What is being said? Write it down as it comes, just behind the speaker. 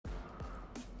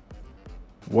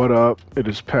What up? It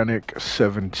is Panic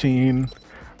 17.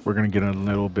 We're gonna get a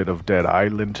little bit of Dead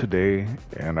Island today,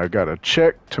 and I gotta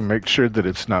check to make sure that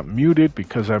it's not muted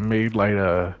because I made like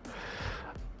a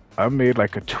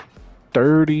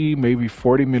 30, maybe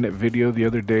 40-minute video the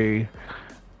other day,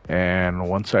 and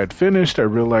once I'd finished, I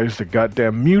realized the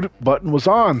goddamn mute button was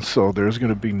on, so there's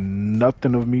gonna be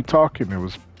nothing of me talking. It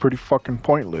was pretty fucking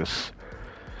pointless.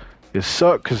 It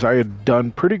sucked because I had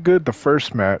done pretty good the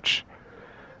first match,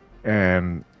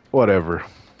 and whatever.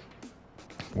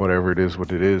 Whatever it is,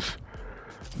 what it is.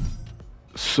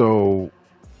 So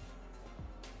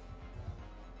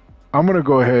I'm gonna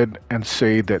go ahead and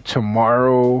say that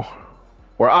tomorrow,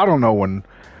 or I don't know when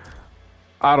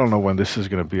this is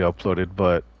gonna be uploaded,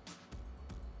 but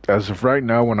as of right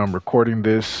now, when I'm recording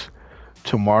this,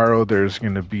 tomorrow there's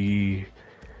gonna be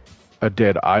a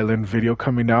Dead Island video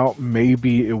coming out.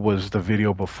 Maybe it was the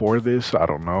video before this, I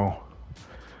don't know.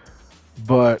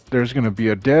 But there's gonna be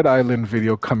a Dead Island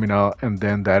video coming out, and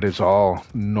then that is all.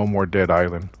 No more Dead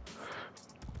Island.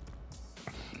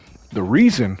 The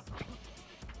reason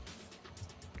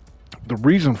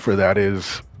for that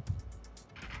is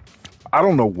I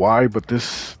don't know why, but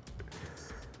this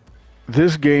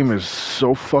game is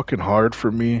so fucking hard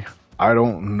for me. I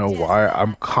don't know why.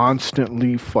 I'm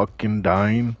constantly fucking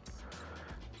dying.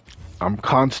 I'm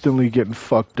constantly getting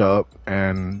fucked up,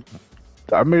 and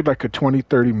I made like a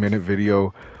 20-30 minute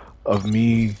video of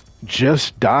me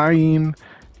just dying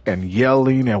and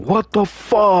yelling and what the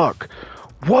fuck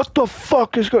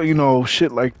is going,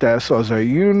 shit like that. So I was like,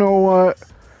 you know what,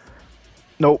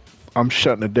 nope, I'm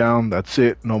shutting it down. That's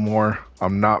it, no more.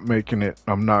 I'm not making it.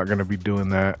 I'm not gonna be doing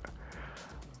that.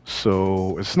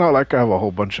 So it's not like I have a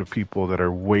whole bunch of people that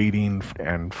are waiting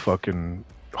and fucking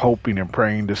hoping and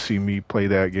praying to see me play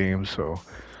that game. So,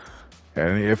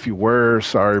 and if you were,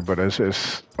 sorry, but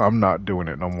I'm not doing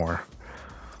it no more.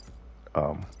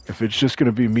 If it's just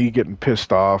gonna be me getting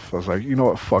pissed off, I was like, you know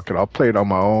what, fuck it, I'll play it on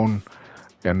my own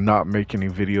and not make any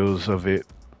videos of it.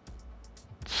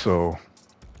 So,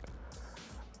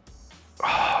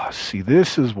 see,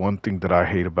 this is one thing that I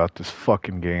hate about this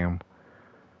fucking game,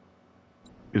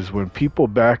 is when people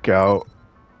back out,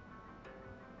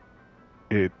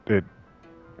 it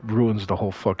ruins the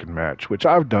whole fucking match, which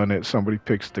I've done it. Somebody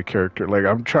picks the character, like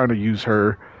I'm trying to use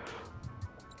her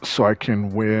so I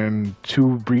can win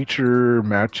 2 breacher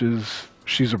matches.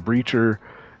 She's a breacher.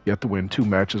 You have to win 2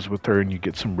 matches with her and you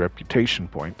get some reputation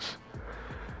points.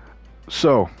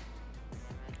 So,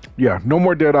 yeah, no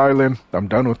more Dead Island. I'm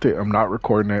done with it. I'm not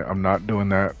recording it. I'm not doing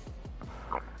that.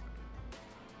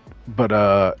 But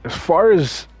as far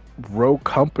as Rogue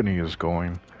Company is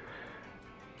going,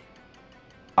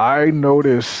 I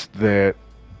noticed that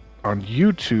on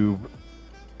YouTube,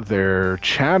 their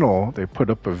channel, they put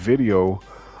up a video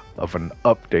of an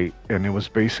update, and it was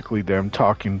basically them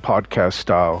talking podcast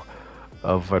style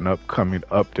of an upcoming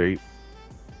update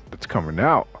that's coming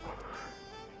out.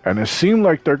 And it seemed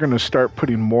like they're going to start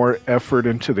putting more effort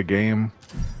into the game.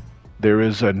 There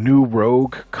is a new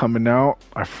Rogue coming out.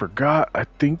 I forgot. I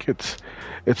think it's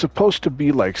supposed to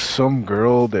be like some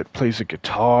girl that plays a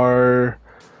guitar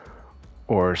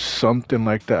or something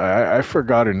like that. I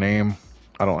forgot her name.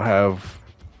 I don't have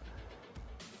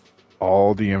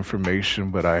all the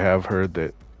information, but I have heard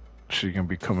that she's gonna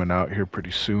be coming out here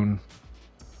pretty soon.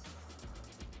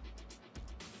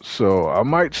 So I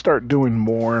might start doing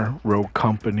more Rogue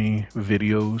Company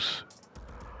videos.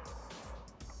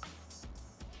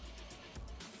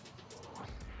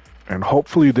 And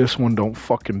hopefully this one don't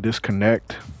fucking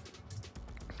disconnect.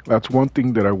 That's one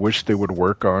thing that I wish they would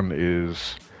work on,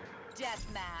 is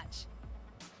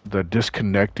the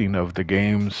disconnecting of the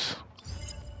games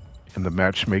in the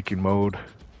matchmaking mode.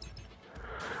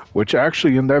 Which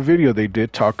actually in that video they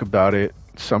did talk about it.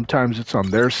 Sometimes it's on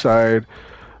their side,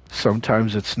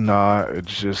 sometimes it's not.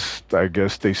 It's just, I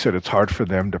guess they said it's hard for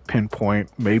them to pinpoint.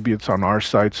 Maybe it's on our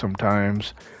side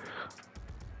sometimes.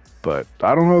 But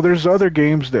I don't know, there's other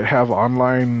games that have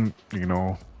online,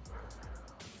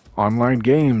 online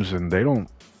games, and they don't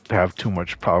have too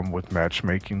much problem with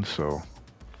matchmaking, so.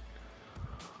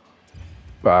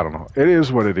 But I don't know. It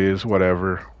is what it is,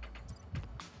 whatever.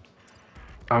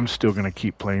 I'm still gonna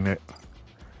keep playing it.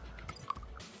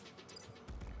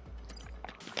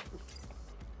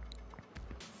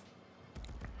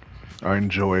 I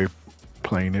enjoy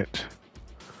playing it.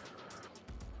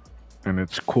 And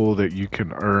it's cool that you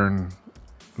can earn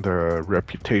the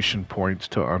reputation points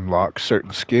to unlock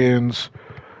certain skins.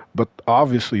 But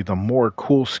obviously, the more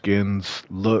cool skins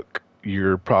look,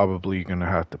 you're probably gonna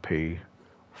have to pay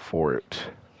for it.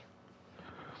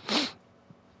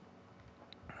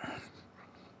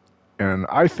 And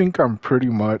I think I'm pretty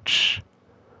much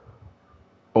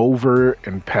over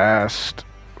and past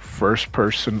first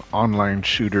person online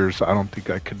shooters. I don't think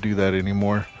I could do that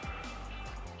anymore.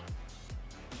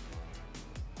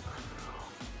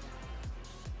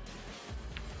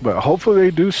 But hopefully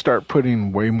they do start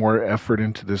putting way more effort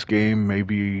into this game.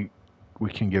 Maybe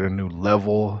we can get a new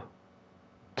level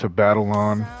to battle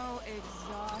on. So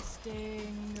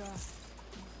exhausting.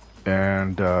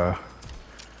 And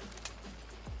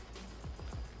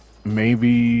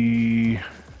maybe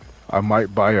I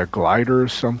might buy a glider or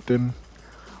something.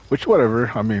 Which,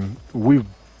 whatever. I mean, we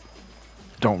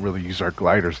don't really use our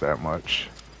gliders that much.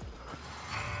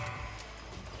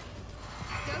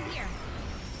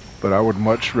 But I would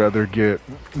much rather get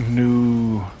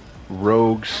new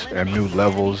rogues and new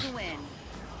levels.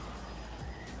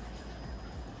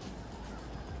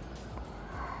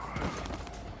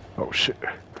 Oh shit.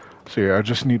 So yeah, I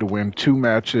just need to win 2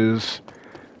 matches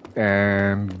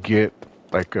and get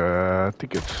like I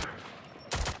think it's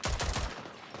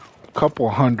a couple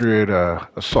hundred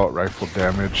assault rifle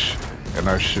damage, and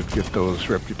I should get those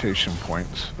reputation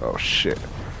points. Oh shit.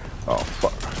 Oh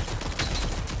fuck.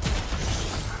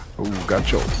 Ooh,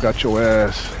 got your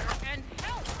ass.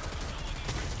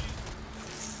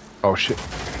 Oh shit.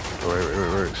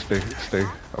 Wait. Stay.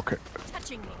 Okay.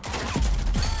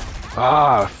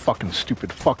 Ah, fucking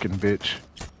stupid fucking bitch.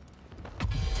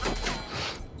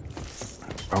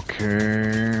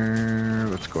 Okay,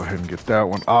 let's go ahead and get that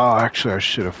one. Ah, actually I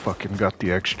should have fucking got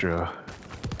the extra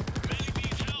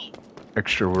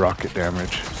rocket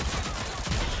damage.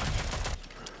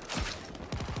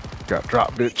 Got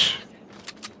drop, bitch.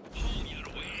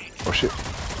 Oh shit,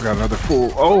 we got another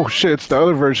fool. Oh shit, it's the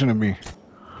other version of me.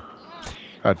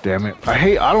 God damn it.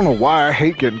 I don't know why I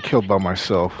hate getting killed by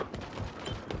myself.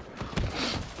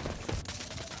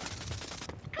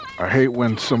 I hate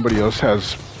when somebody else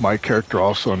has my character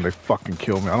also and they fucking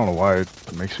kill me. I don't know why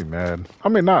it makes me mad. I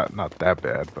mean, not that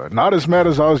bad, but not as mad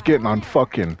as I was getting on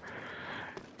fucking...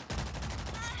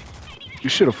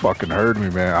 You should have fucking heard me,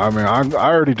 man. I mean, I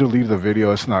already deleted the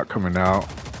video. It's not coming out.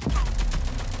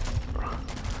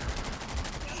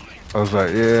 I was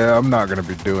like, yeah, I'm not gonna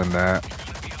be doing that.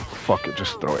 Fuck it,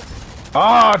 just throw it.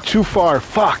 Ah, too far.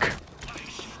 Fuck.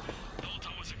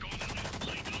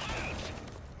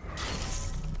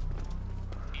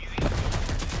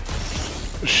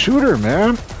 Shooter,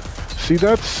 man. See,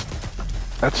 that's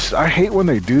I hate when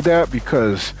they do that,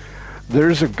 because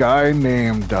there's a guy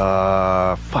named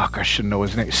fuck, I should know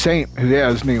his name. Saint. Yeah,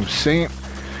 his name's Saint,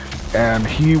 and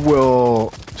he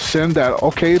will send that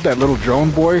little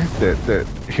drone boy that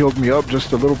healed me up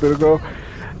just a little bit ago.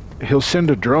 He'll send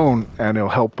a drone and it'll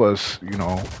help us, you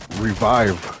know,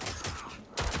 revive.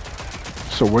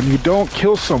 So when you don't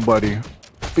kill somebody,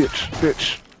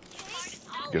 bitch,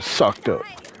 get sucked up.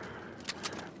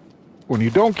 When you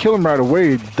don't kill him right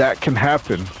away, that can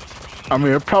happen. I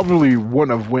mean, it probably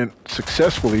wouldn't have went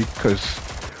successfully because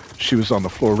she was on the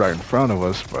floor right in front of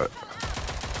us, but...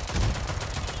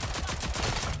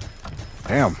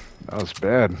 Damn, that was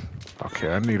bad.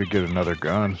 Okay, I need to get another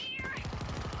gun.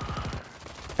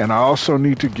 And I also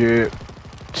need to get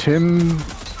 10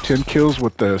 kills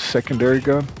with the secondary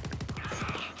gun.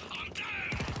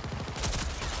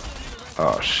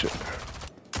 Oh, shit.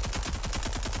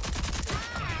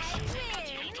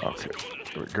 Okay,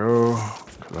 there we go.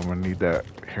 Cause I'm gonna need that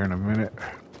here in a minute.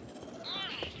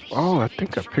 Oh, I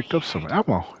think I picked up some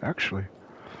ammo, actually.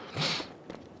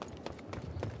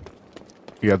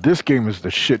 Yeah, this game is the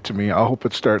shit to me. I hope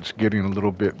it starts getting a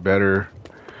little bit better.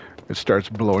 It starts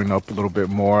blowing up a little bit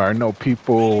more. I know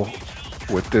people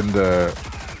within the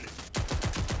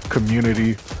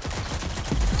community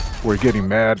were getting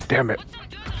mad. Damn it.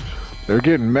 They're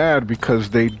getting mad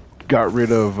because they got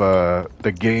rid of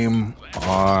the game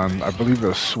on, I believe,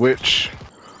 a Switch.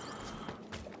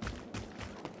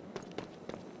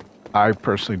 I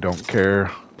personally don't care.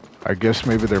 I guess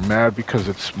maybe they're mad because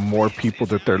it's more people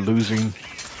that they're losing.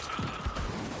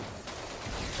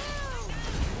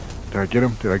 Did I get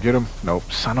him? Did I get him? Nope.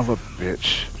 Son of a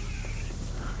bitch.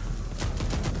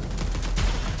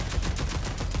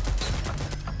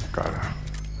 Got him.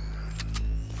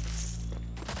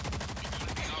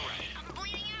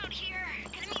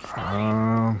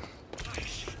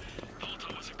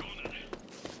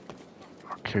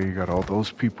 Okay, you got all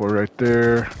those people right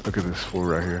there. Look at this fool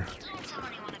right here.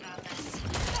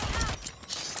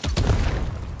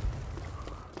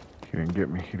 He didn't get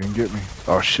me. He didn't get me.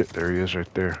 Oh shit, there he is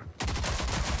right there.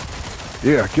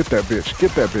 Yeah, get that bitch.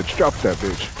 Get that bitch. Drop that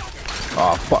bitch.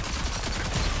 Oh fuck.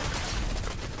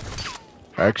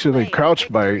 I accidentally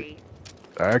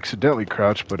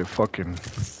crouched, but it fucking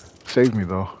saved me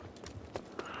though.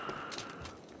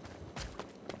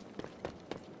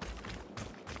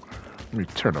 Let me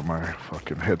turn up my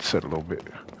fucking headset a little bit.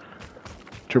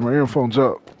 Turn my earphones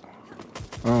up.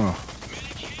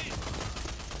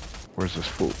 Where's this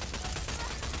fool?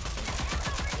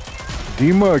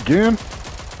 Dima again?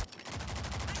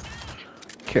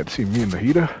 Can't see me in the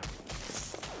heater.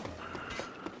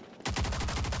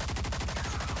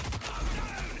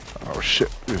 Oh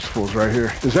shit, this fool's right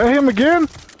here. Is that him again?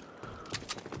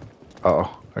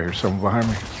 Uh-oh, I hear someone behind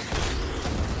me.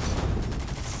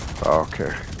 Oh,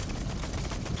 okay.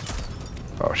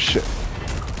 Oh shit.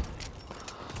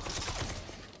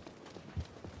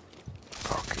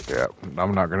 Okay, yeah,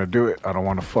 I'm not gonna do it. I don't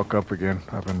want to fuck up again.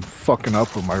 I've been fucking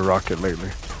up with my rocket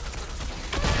lately.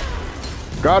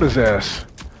 Got his ass.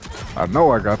 I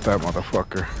know I got that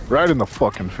motherfucker. Right in the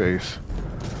fucking face.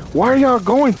 Why are y'all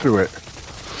going through it?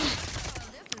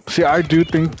 See, I do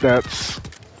think that's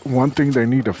one thing they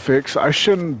need to fix. I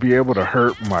shouldn't be able to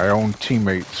hurt my own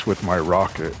teammates with my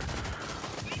rocket.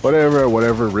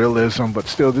 Whatever, realism, but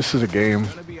still, this is a game.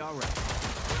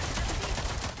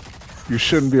 You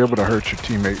shouldn't be able to hurt your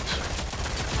teammates.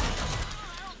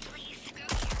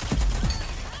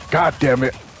 God damn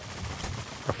it.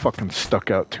 I fucking stuck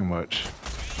out too much.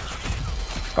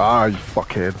 Ah, you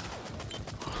fuckhead.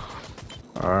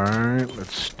 Alright,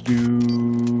 let's do...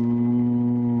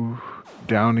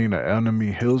 Downing an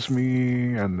enemy heals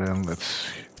me, and then let's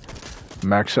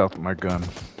max out my gun.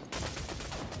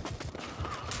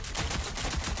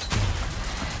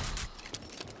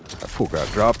 That fool got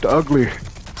dropped ugly.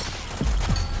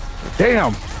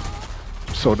 Damn!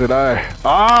 So did I.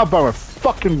 Ah, by my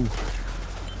fucking...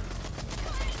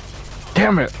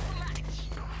 Damn it!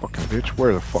 Fucking bitch,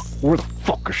 where the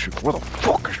fuck is she? Where the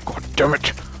fuck is she? God damn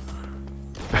it!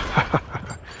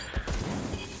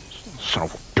 Son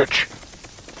of a bitch!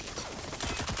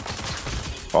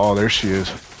 Oh, there she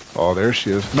is. Oh, there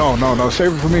she is. No,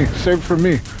 save it for me. Save it for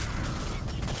me.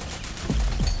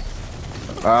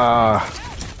 Ah.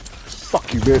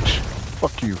 Fuck you, bitch.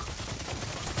 Fuck you.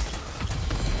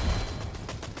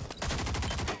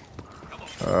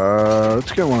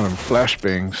 Let's get one of them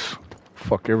flashbangs.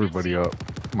 Fuck everybody up.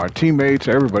 My teammates,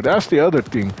 everybody. That's the other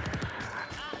thing.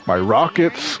 My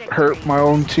rockets hurt my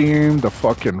own team. The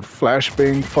fucking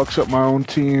flashbang fucks up my own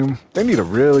team. They need to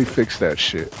really fix that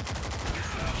shit.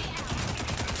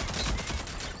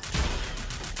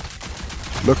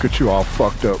 Look at you all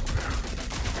fucked up.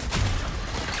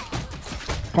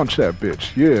 Punch that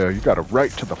bitch. Yeah, you got a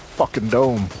right to the fucking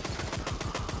dome.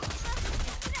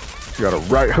 You got a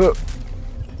right hook.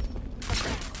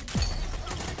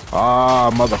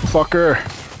 Ah, motherfucker.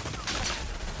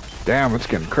 Damn, it's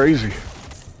getting crazy.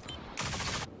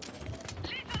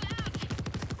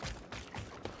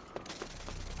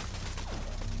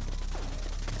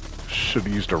 Should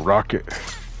have used a rocket.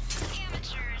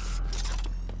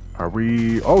 Are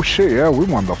we... Oh shit, yeah, we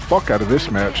won the fuck out of this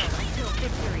match.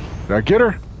 Did I get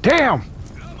her? Damn!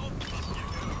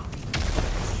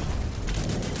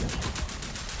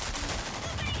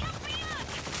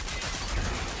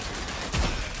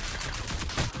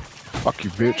 Fuck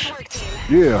you, bitch.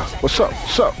 Yeah, what's up?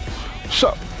 What's up? What's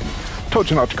up?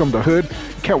 Told you not to come to the hood.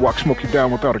 Can't walk Smokey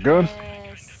down without a gun.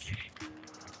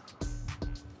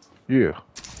 Yeah.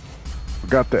 We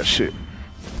got that shit.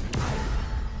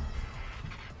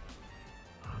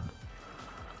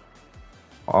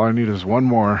 All I need is one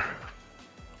more.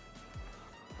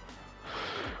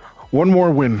 One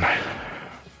more win.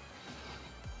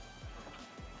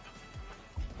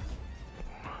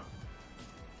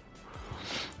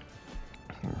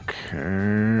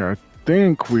 Okay, I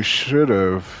think we should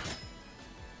have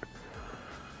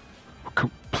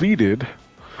completed.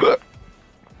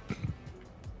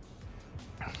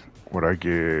 What'd I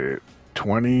get?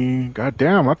 20. God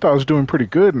damn, I thought I was doing pretty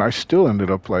good, and I still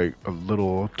ended up like a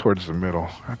little towards the middle.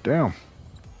 God damn.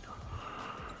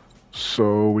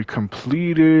 So we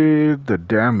completed the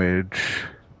damage,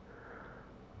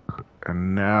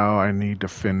 and now I need to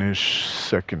finish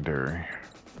secondary.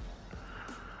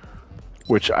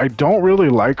 Which I don't really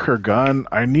like her gun.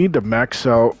 I need to max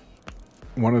out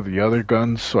one of the other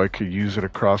guns so I could use it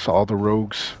across all the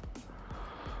rogues.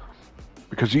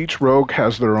 Because each rogue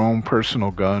has their own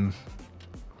personal gun.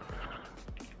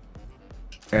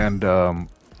 And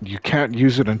you can't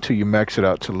use it until you max it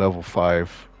out to level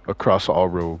 5 across all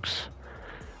rogues.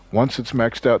 Once it's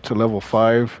maxed out to level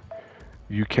 5,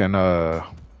 you can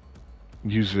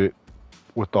use it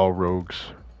with all rogues.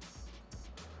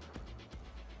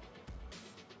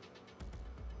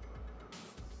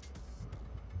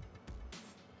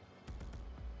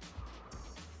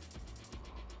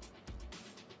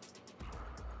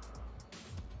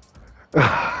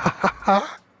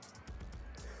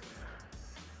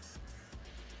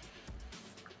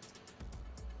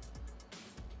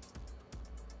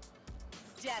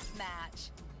 deathmatch.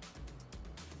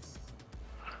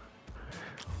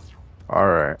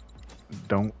 Alright.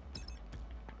 Don't.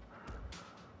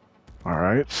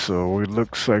 Alright, so it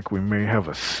looks like we may have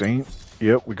a saint.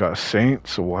 Yep, we got a saint,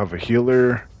 so we'll have a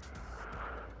healer.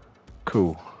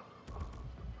 Cool.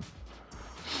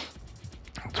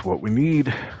 That's what we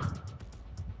need.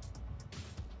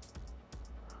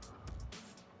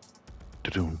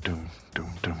 Doom, doom,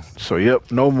 doom, doom. So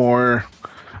yep, no more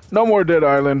Dead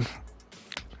Island.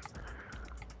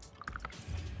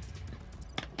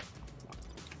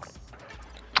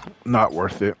 Not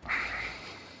worth it.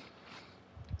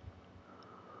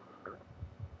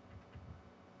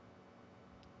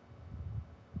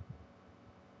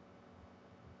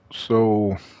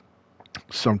 So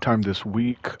sometime this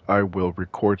week I will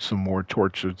record some more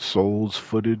Tortured Souls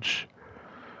footage.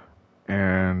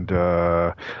 And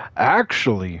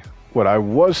actually, what I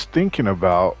was thinking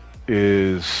about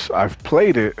is I've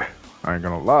played it, I ain't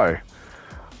gonna lie,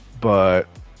 but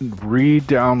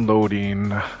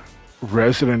re-downloading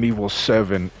Resident Evil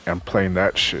 7 and playing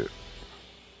that shit.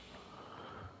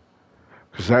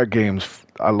 Because that game's,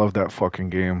 I love that fucking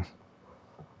game.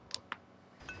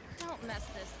 Don't mess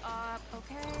this up,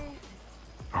 okay?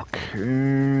 Okay,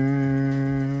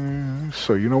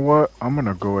 so you know what? I'm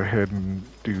gonna go ahead and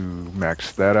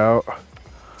max that out.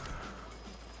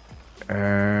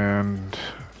 And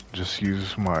just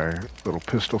use my little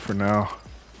pistol for now.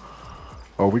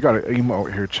 Oh, we got an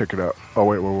emote here. Check it out. Oh,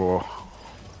 wait, whoa, whoa, whoa.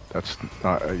 That's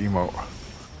not an emote.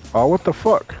 Oh, what the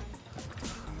fuck?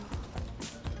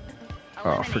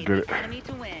 Oh, forget it.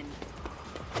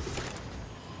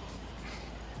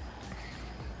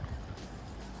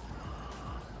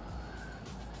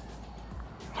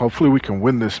 Hopefully we can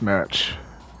win this match.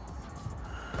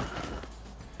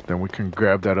 Then we can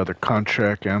grab that other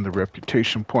contract and the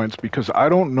reputation points, because I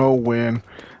don't know when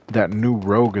that new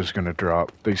Rogue is going to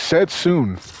drop. They said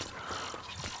soon.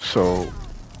 So,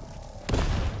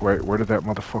 wait, where did that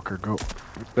motherfucker go?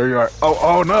 There you are.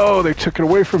 Oh no, they took it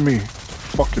away from me.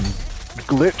 Fucking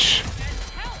glitch.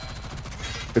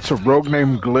 It's a rogue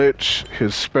named Glitch.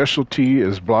 His specialty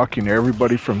is blocking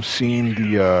everybody from seeing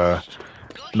the,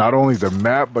 not only the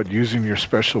map, but using your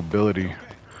special ability.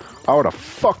 I would have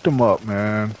fucked him up,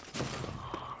 man.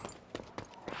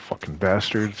 Fucking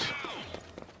bastards.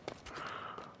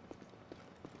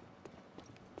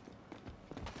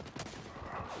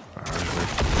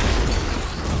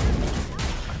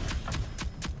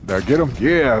 Did I get him?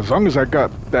 Yeah, as long as I got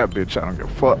that bitch, I don't give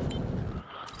a fuck.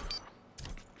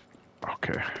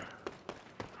 Okay.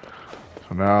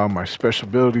 So now my special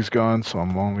ability's gone, so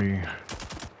I'm only...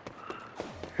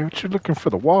 Hey, what you looking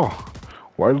for the wall?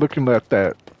 Why are you looking at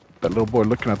that little boy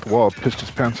looking at the wall, pissed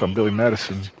his pants on Billy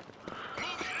Madison?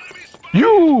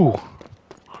 You!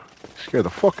 Scared the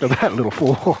fuck out of that little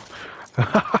fool.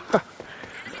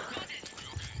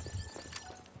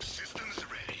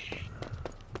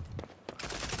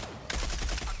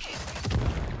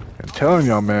 I'm telling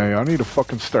y'all, man, y'all need to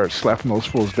fucking start slapping those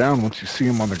fools down once you see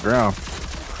them on the ground.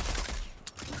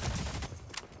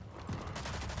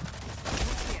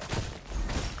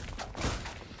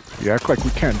 You act like we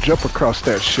can't jump across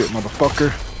that shit,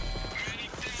 motherfucker.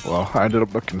 Well, I ended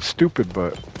up looking stupid,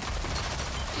 but...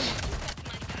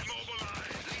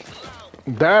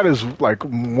 That is like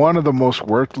one of the most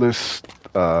worthless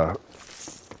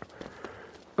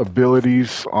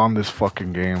abilities on this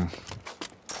fucking game.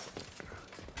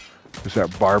 Is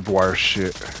that barbed wire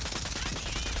shit.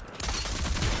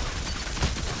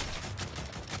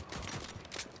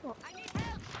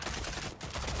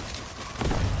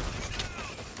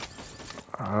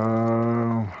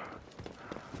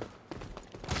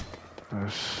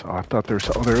 I thought there was...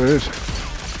 Oh, there it is.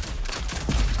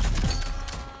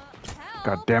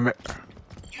 God damn it.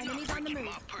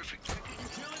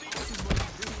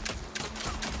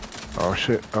 Oh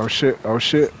shit, oh shit, oh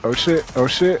shit, oh shit, oh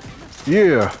shit.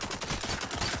 Yeah.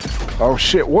 Oh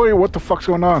shit, wait, what the fuck's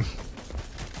going on?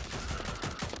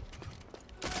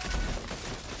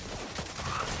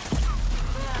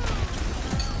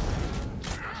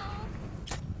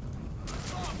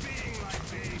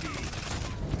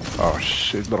 Oh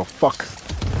shit, little fuck.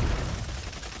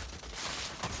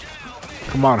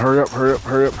 Come on, hurry up, hurry up,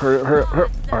 hurry up, hurry up, hurry up, hurry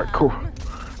up. Alright, cool.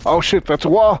 Oh shit, that's a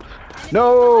wall.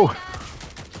 No!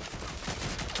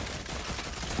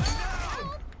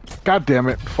 God damn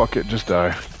it. Fuck it, just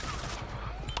die.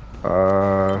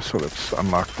 So let's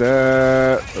unlock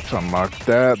that. Let's unlock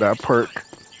that. That perk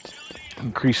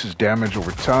increases damage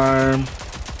over time.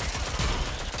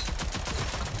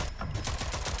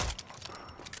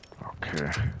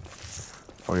 Okay.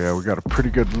 Oh yeah, we got a pretty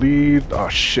good lead. Oh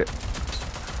shit.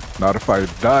 Not if I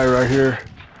die right here.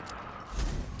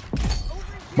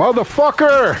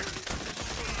 Motherfucker!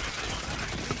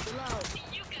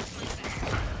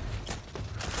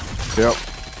 Yep.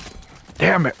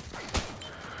 Damn it.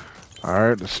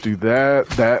 Alright, let's do that.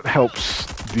 That helps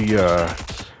the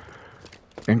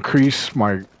increase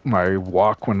my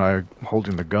walk when I'm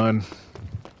holding the gun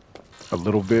a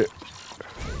little bit.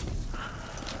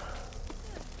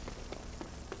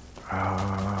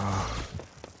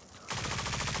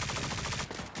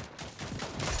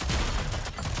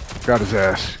 Got his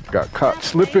ass. Got caught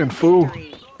slipping, fool.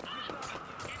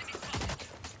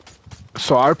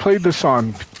 So I played this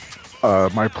on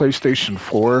my PlayStation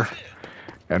 4,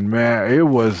 and man, it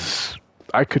was...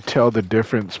 I could tell the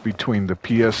difference between the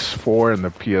PS4 and the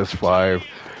PS5.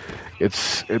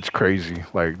 It's crazy.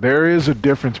 Like, there is a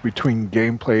difference between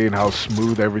gameplay and how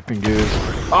smooth everything is.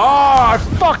 Oh, I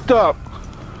fucked up!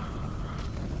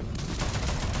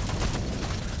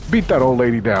 Beat that old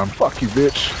lady down. Fuck you,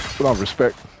 bitch. With all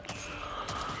respect.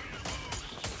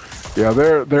 Yeah,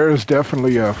 there is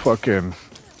definitely a fucking...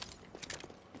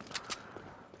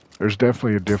 There's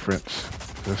definitely a difference.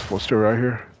 This fool still right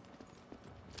here?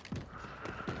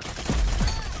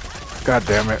 God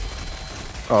damn it.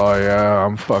 Oh yeah,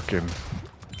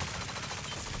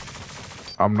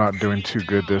 I'm not doing too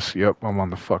good this. Yep, I'm on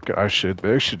the fucking...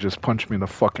 They should just punch me in the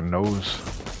fucking nose.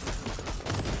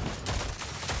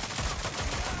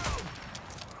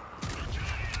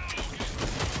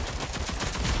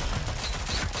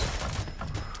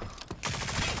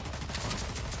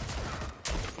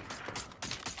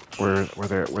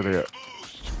 Where they at?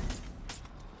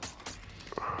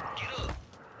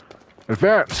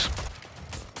 Advance!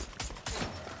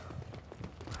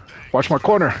 Watch my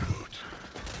corner.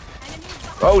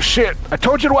 Oh shit! I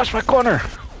told you to watch my corner!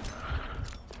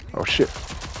 Oh shit.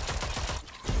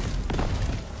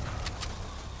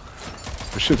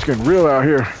 This shit's getting real out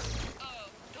here.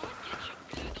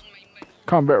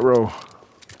 Combat row.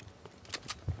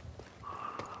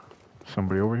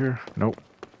 Somebody over here? Nope.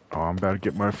 Oh, I'm about to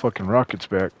get my fucking rockets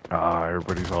back. Ah,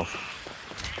 everybody's all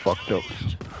fucked up.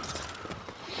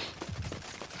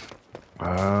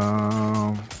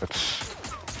 Let's...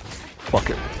 Fuck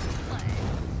it.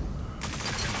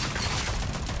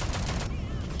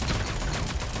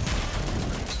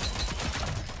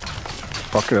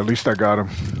 Fuck it, at least I got him.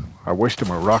 I wasted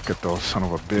my rocket though, son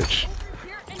of a bitch.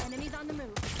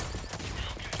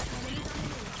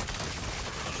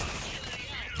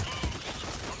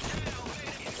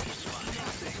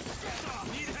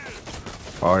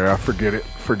 Oh yeah, forget it.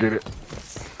 Forget it.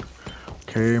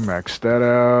 Okay, max that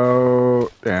out.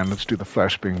 And let's do the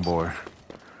flashbang boy.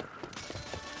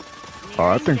 Oh,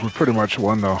 I think we pretty much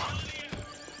won though.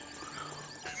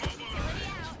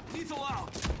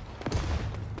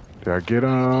 Did I get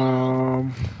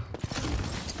him?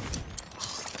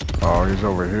 Oh, he's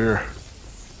over here.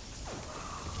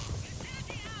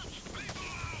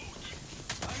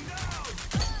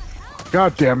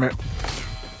 God damn it.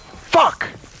 Fuck!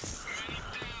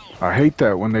 I hate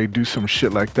that when they do some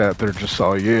shit like that. They're just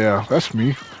all, yeah, that's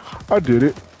me. I did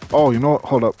it. Oh, you know what?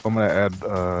 Hold up. I'm gonna add,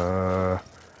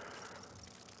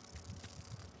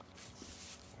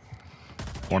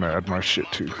 wanna add my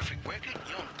shit too.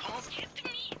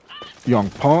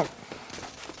 Young punk.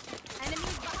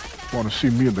 Wanna see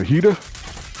me in the heater?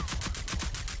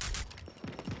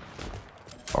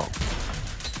 Oh.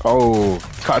 Oh,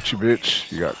 caught you,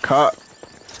 bitch. You got caught.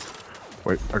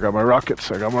 Wait, I got my rockets.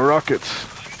 I got my rockets.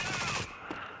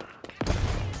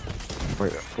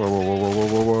 Wait, whoa, whoa, whoa, whoa,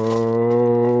 whoa,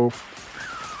 whoa, whoa.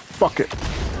 Fuck it.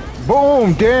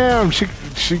 Boom, damn. She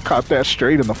caught that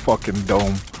straight in the fucking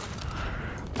dome.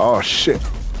 Oh, shit.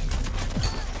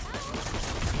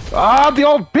 Ah, the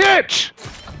old bitch!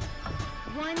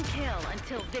 One kill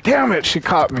until victory. Damn it, she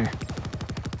caught me. You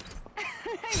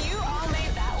all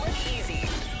made that look easy.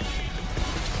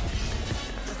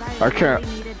 I can't.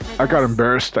 I got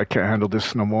embarrassed. I can't handle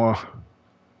this no more.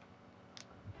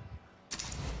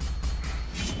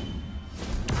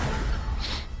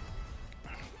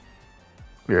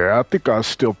 Yeah, I think I was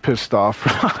still pissed off.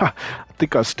 I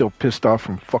think I was still pissed off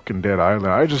from fucking Dead Island.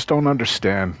 I just don't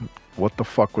understand what the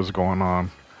fuck was going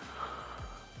on.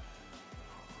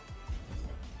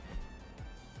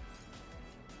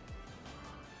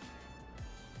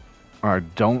 I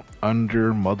don't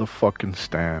under motherfucking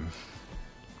stand.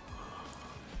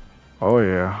 Oh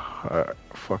yeah, I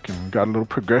fucking got a little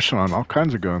progression on all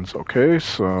kinds of guns. Okay,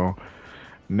 so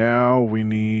now we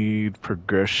need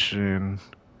progression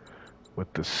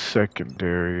with the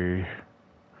secondary.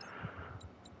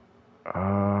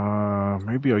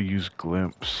 Maybe I'll use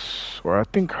Glimpse. Or I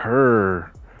think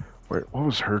her... Wait, what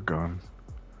was her gun?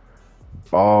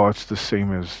 Oh, it's the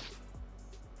same as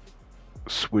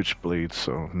switchblade,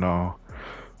 so no.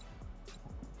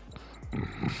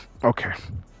 Okay.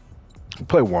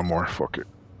 Play one more, fuck it.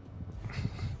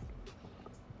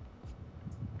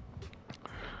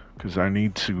 Because I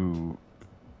need to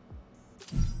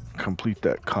complete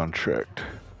that contract.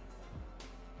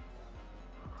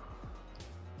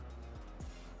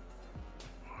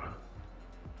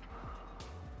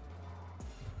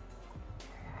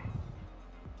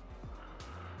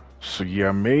 So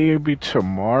yeah, maybe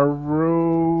tomorrow.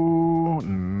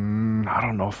 I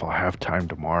don't know if I'll have time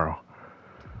tomorrow.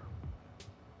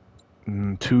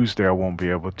 Tuesday I won't be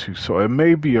able to, so it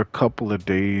may be a couple of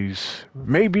days.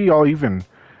 Maybe I'll even,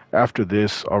 after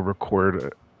this, I'll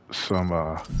record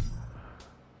some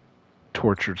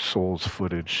Tortured Souls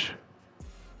footage.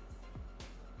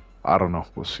 I don't know,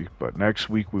 we'll see. But next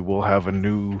week we will have a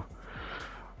new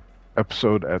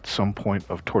episode at some point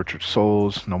of Tortured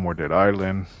Souls. No more Dead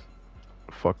Island.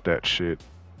 Fuck that shit.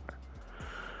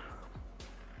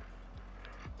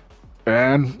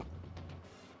 And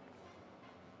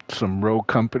some Rogue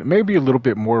Company, maybe a little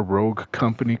bit more Rogue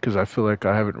Company, because I feel like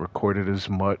I haven't recorded as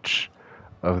much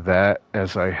of that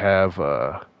as I have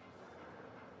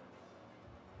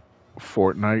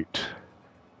Fortnite.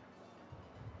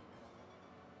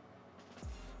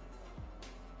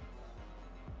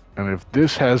 And if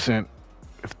this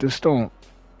don't,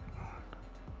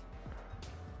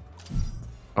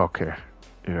 okay,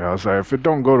 yeah, I was like, if it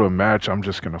don't go to a match, I'm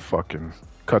just gonna fucking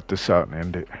cut this out and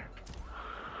end it.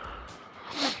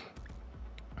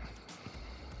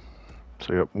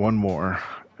 So yep, one more,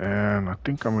 and I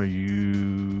think I'm gonna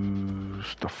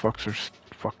use the fuck's her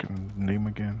fucking name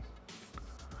again.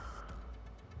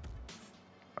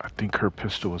 I think her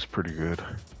pistol was pretty good,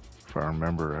 if I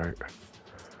remember right.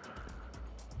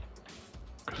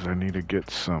 Because I need to get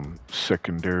some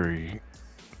secondary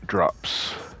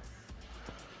drops.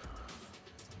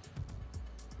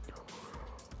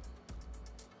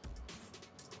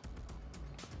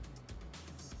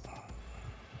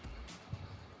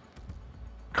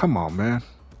 Come on, man.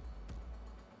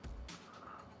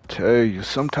 Tell you,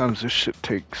 sometimes this shit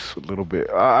takes a little bit.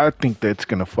 I think that's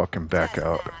gonna fucking back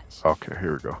out. Okay,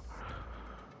 here we go.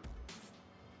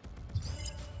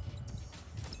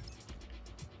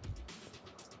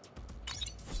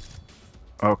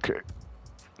 Okay.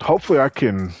 Hopefully I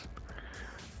can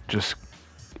just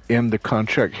end the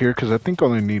contract here, because I think I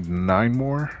only need 9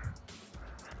 more.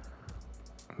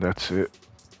 That's it.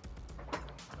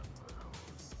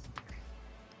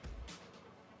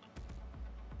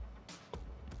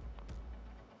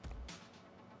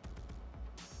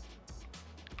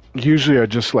 Usually I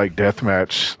just like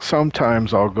deathmatch.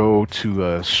 Sometimes I'll go to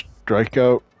a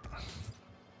strikeout.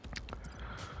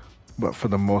 But for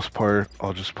the most part,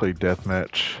 I'll just play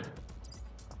deathmatch.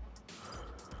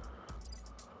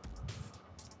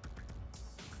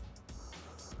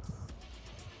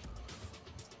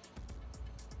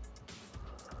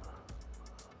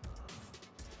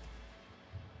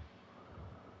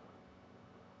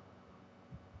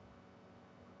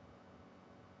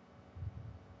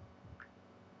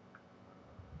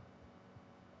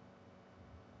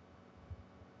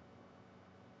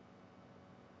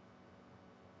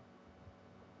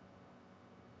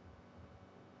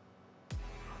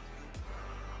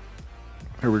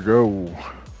 Here we go.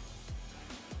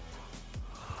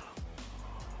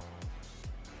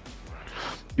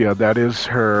 Yeah, that is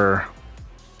her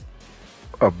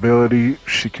ability.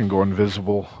 She can go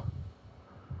invisible.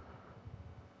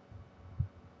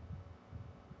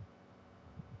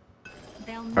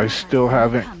 I still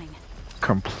haven't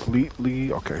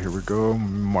completely... Okay, here we go.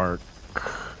 Mark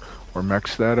or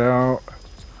max that out.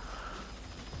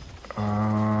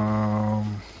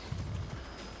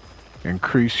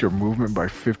 Increase your movement by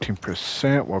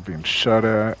 15% while being shot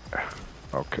at.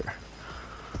 Okay.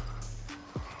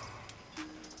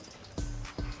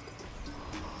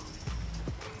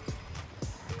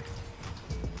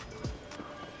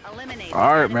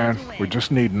 All right, man. We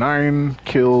just need 9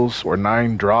 kills or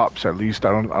 9 drops at least.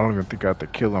 I don't even think I have to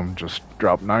kill them. Just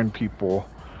drop 9 people,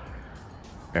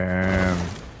 and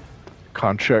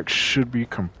contract should be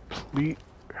complete.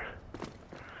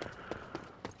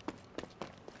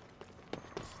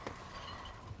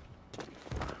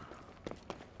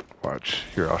 Watch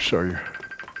here. I'll show you.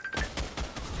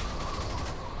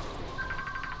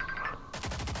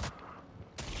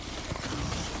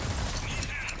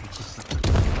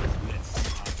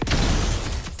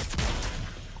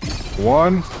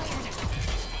 One.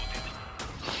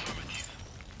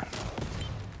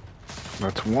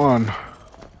 That's one.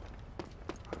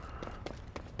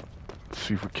 Let's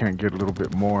see if we can't get a little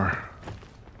bit more.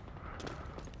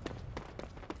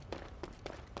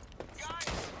 Guys,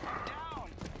 down.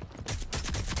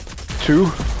 2.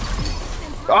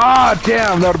 Ah,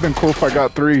 damn, that would have been cool if I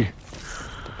got 3.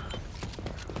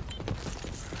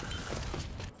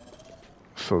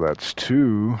 So that's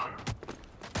 2.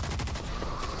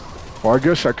 Well, I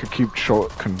guess I could keep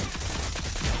short.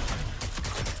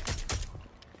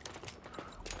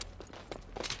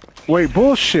 Wait,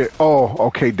 bullshit. Oh,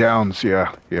 okay, downs.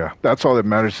 Yeah, yeah. That's all that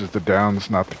matters is the downs,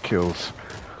 not the kills.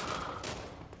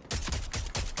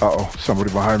 Uh-oh,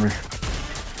 somebody behind me.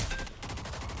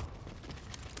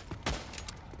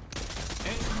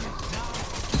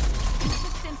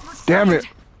 Damn it.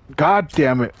 God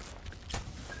damn it.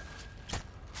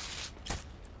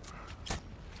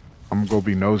 I'm gonna go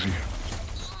be nosy.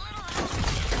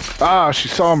 Ah, she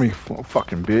saw me. Oh,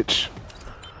 fucking bitch.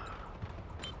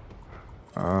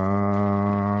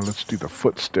 Let's do the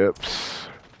footsteps.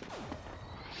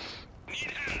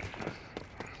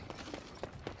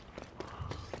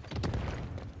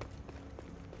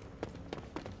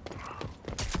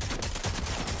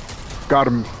 Got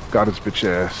him. Got his bitch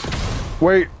ass.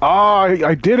 Wait. Ah,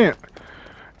 I didn't.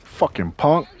 Fucking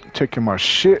punk. Taking my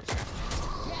shit.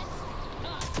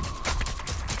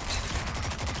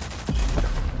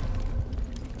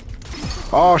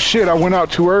 Oh shit, I went out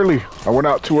too early.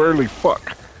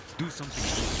 Fuck.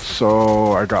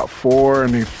 So I got 4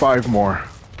 and need 5 more.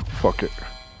 Fuck it.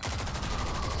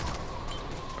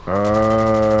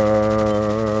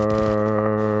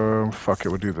 Fuck it,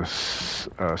 we'll do this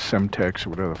Semtex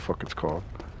or whatever the fuck it's called.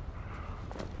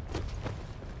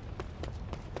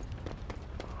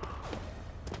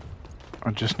 I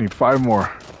just need 5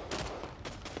 more.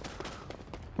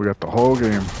 We got the whole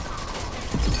game.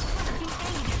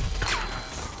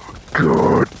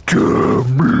 God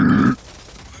damn it!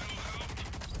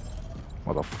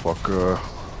 Motherfucker.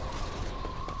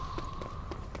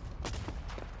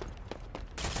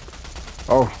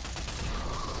 Oh.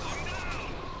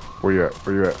 Where you at?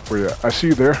 Where you at? Where you at? I see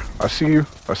you there. I see you.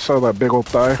 I saw that big old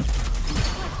thigh.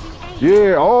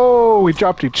 Yeah. Oh, we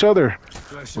dropped each other.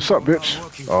 What's up, bitch?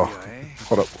 Oh,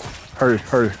 hold up. Hurry,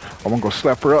 hurry. I want to go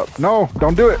slap her up. No,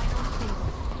 don't do it.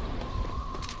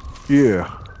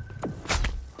 Yeah.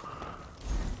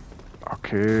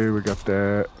 Okay, we got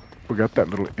that. We got that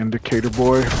little indicator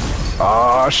boy.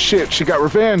 Ah, shit. She got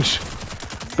revenge.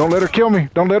 Don't let her kill me.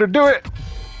 Don't let her do it.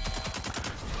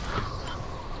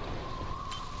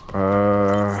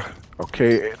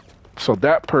 Okay. So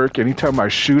that perk, anytime I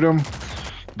shoot him,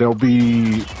 they'll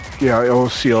be... Yeah, it'll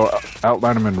see, I'll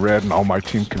outline them in red and all my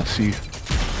team can see.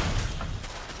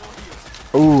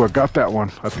 Oh, I got that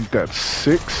one. I think that's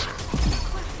 6.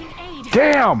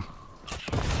 Damn!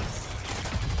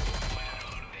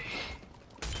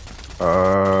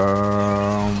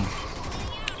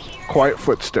 Quiet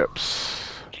footsteps.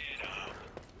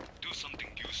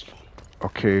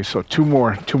 Okay, so 2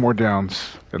 more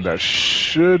downs, and that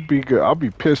should be good. I'll be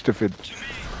pissed if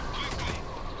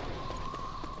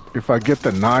I get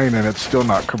the 9 and it's still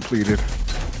not completed.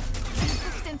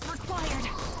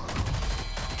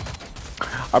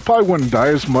 I probably wouldn't die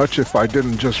as much if I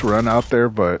didn't just run out there,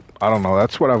 but I don't know.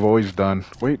 That's what I've always done.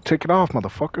 Wait, take it off,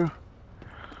 motherfucker.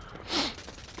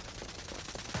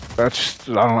 That's,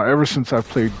 I don't know, ever since I've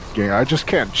played game, I just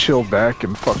can't chill back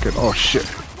and fucking, oh shit.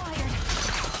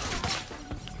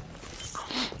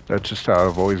 That's just how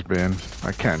I've always been.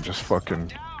 I can't just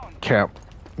fucking camp,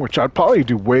 which I'd probably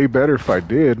do way better if I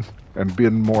did, and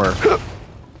been more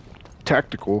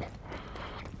tactical.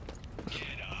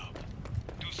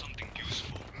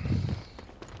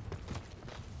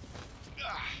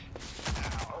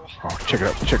 Oh, check it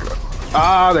out, check it out.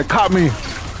 Ah, they caught me.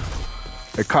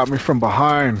 They caught me from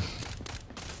behind.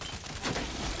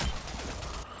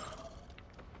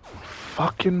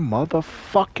 Fucking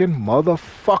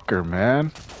motherfucker,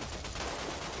 man.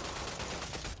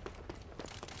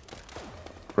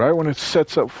 Right when it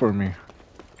sets up for me.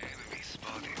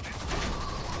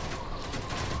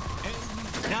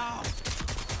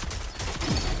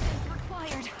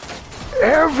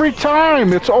 Every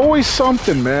time! It's always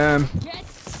something, man.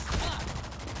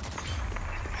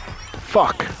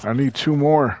 Fuck, I need 2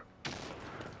 more.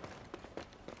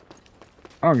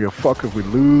 I don't give a fuck if we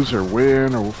lose or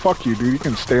win or fuck you, dude. You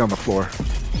can stay on the floor.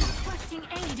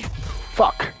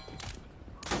 Fuck.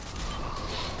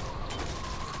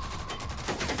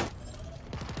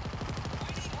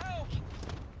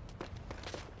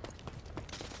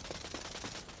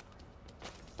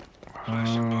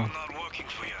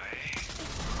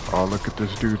 Oh, look at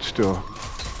this dude still.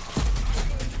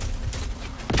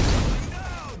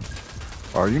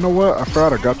 Oh, you know what? I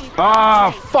forgot I got...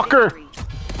 Ah, fucker!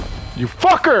 You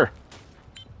fucker!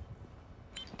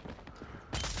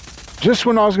 Just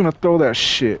when I was gonna throw that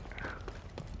shit.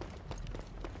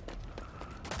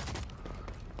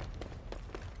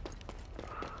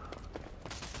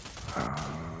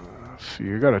 See,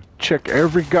 you gotta check I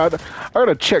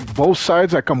gotta check both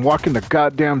sides like I'm walking the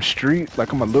goddamn street,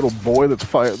 like I'm a little boy that's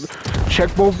fighting.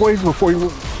 Check both ways before you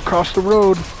cross the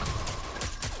road.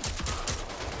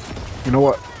 You know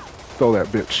what? Throw that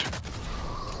bitch.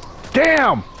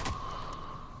 Damn!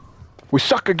 We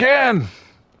suck again!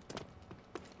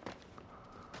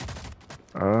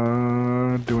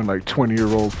 Doing like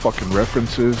 20-year-old fucking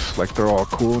references, like they're all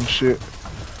cool and shit.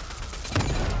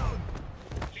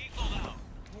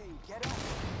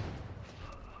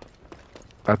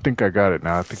 I think I got it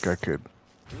now. I think I could.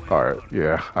 Alright,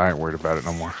 yeah, I ain't worried about it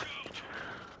no more.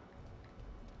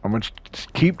 I'm gonna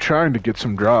keep trying to get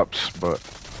some drops, but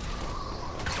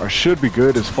I should be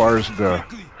good as far as the...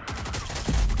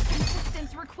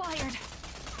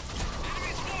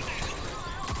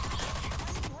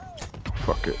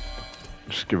 Fuck it.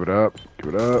 Just give it up.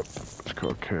 Give it up. Let's go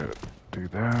ahead. Do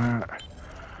that.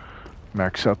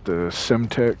 Max out the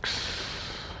Semtex.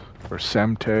 Or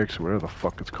Semtex, whatever the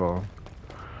fuck it's called.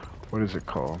 What is it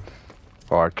called?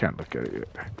 Oh, I can't look at it yet.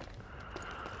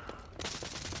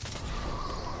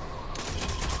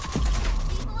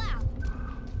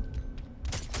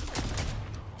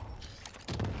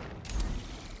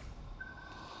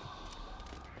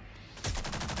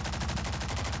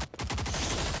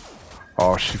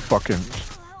 Oh, she fucking...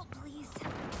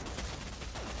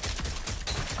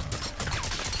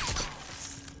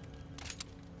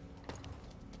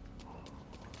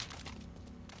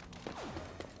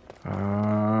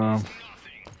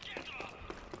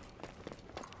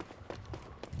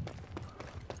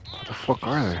 What the fuck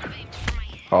are they?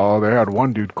 Oh, they had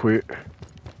one dude quit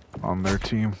on their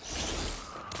team.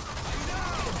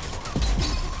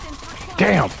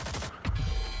 Damn!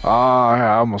 Ah,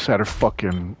 I almost had her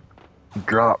fucking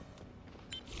drop.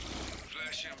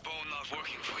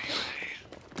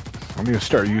 I need to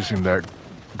start using that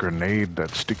grenade,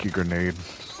 that sticky grenade.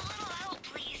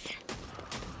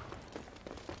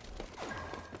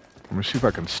 Let me see if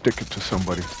I can stick it to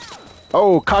somebody.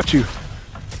 Oh, caught you!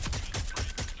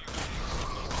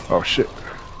 Oh shit.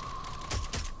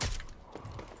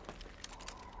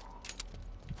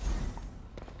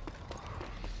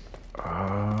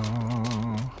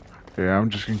 Yeah, I'm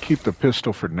just gonna keep the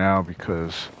pistol for now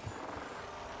because...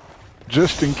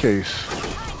 just in case.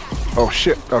 Oh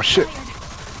shit, oh shit.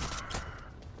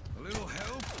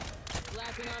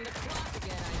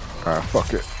 Ah,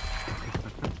 fuck it.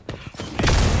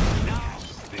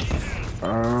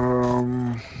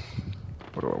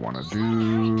 What do I want to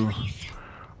do?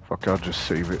 Fuck, I'll just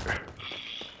save it.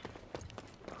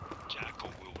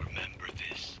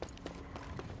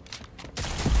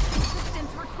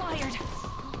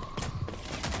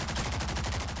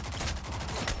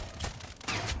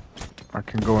 I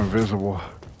can go invisible.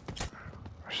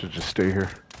 I should just stay here.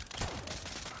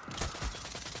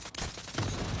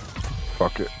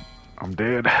 Fuck it. I'm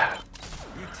dead.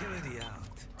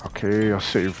 Okay, I'll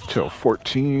save till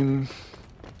 14.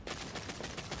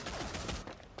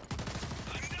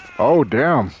 Oh,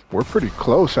 damn. We're pretty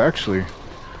close, actually.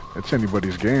 It's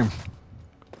anybody's game.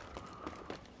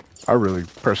 I really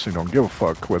personally don't give a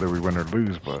fuck whether we win or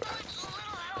lose, but...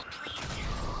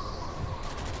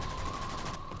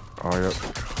 Oh, yep.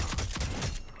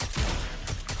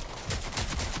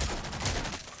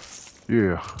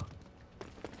 Yeah.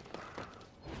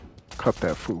 Cut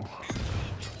that fool.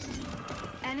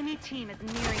 Enemy team is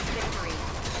nearing victory.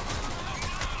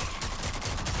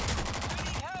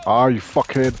 Ah, you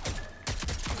fuckhead.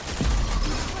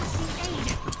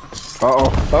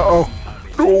 Uh-oh, uh-oh.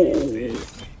 No.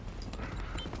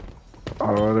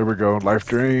 Oh, there we go. Life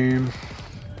drain.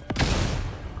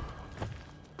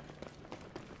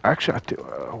 Actually,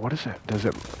 what is it? Does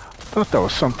it... I thought that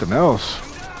was something else.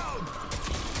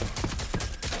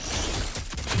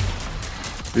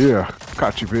 Yeah,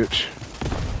 caught you, bitch.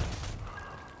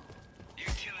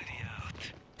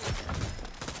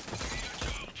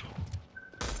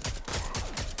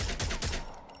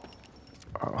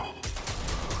 Uh-oh.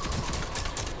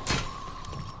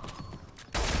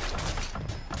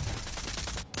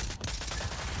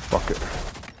 Fuck it.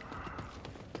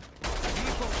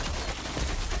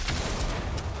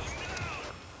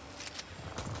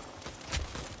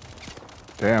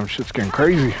 Damn, shit's getting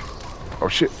crazy. Oh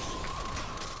shit.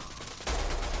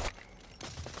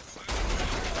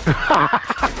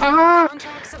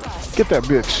 Get that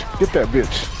bitch. Get that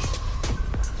bitch.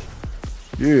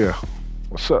 Yeah.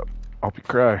 What's up? I hope you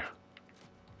cry.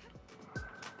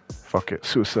 Fuck it.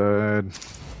 Suicide.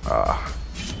 I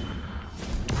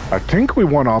think we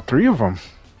won all 3 of them.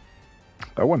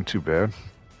 That wasn't too bad.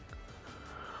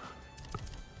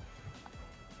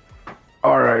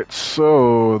 Alright,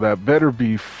 so that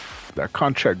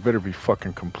contract better be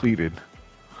fucking completed.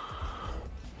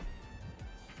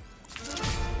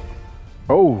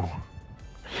 Oh,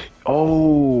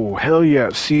 oh, hell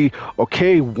yeah. See,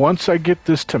 okay, once I get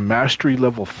this to mastery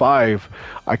level 5,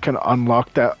 I can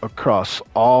unlock that across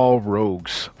all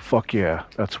rogues. Fuck yeah,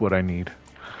 that's what I need.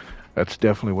 That's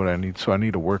definitely what I need. So I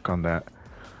need to work on that.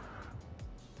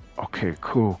 Okay,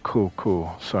 cool, cool,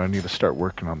 cool. So I need to start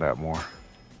working on that more.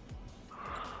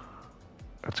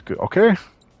 That's good. Okay.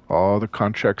 All the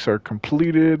contracts are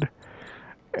completed.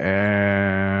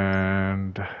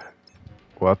 And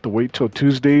we'll have to wait till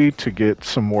Tuesday to get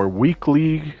some more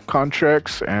weekly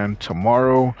contracts and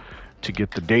tomorrow to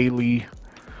get the daily.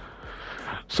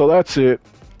 So that's it.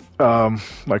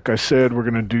 Like I said, we're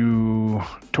gonna do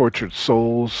Tortured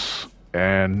Souls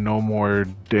and no more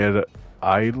Dead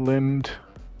Island.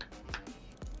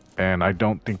 And I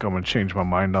don't think I'm gonna change my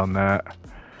mind on that.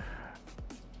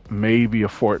 Maybe a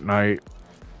Fortnite,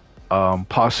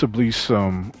 possibly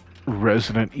some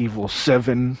Resident Evil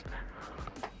 7.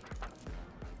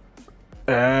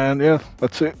 And yeah,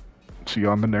 that's it. See you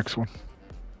on the next one.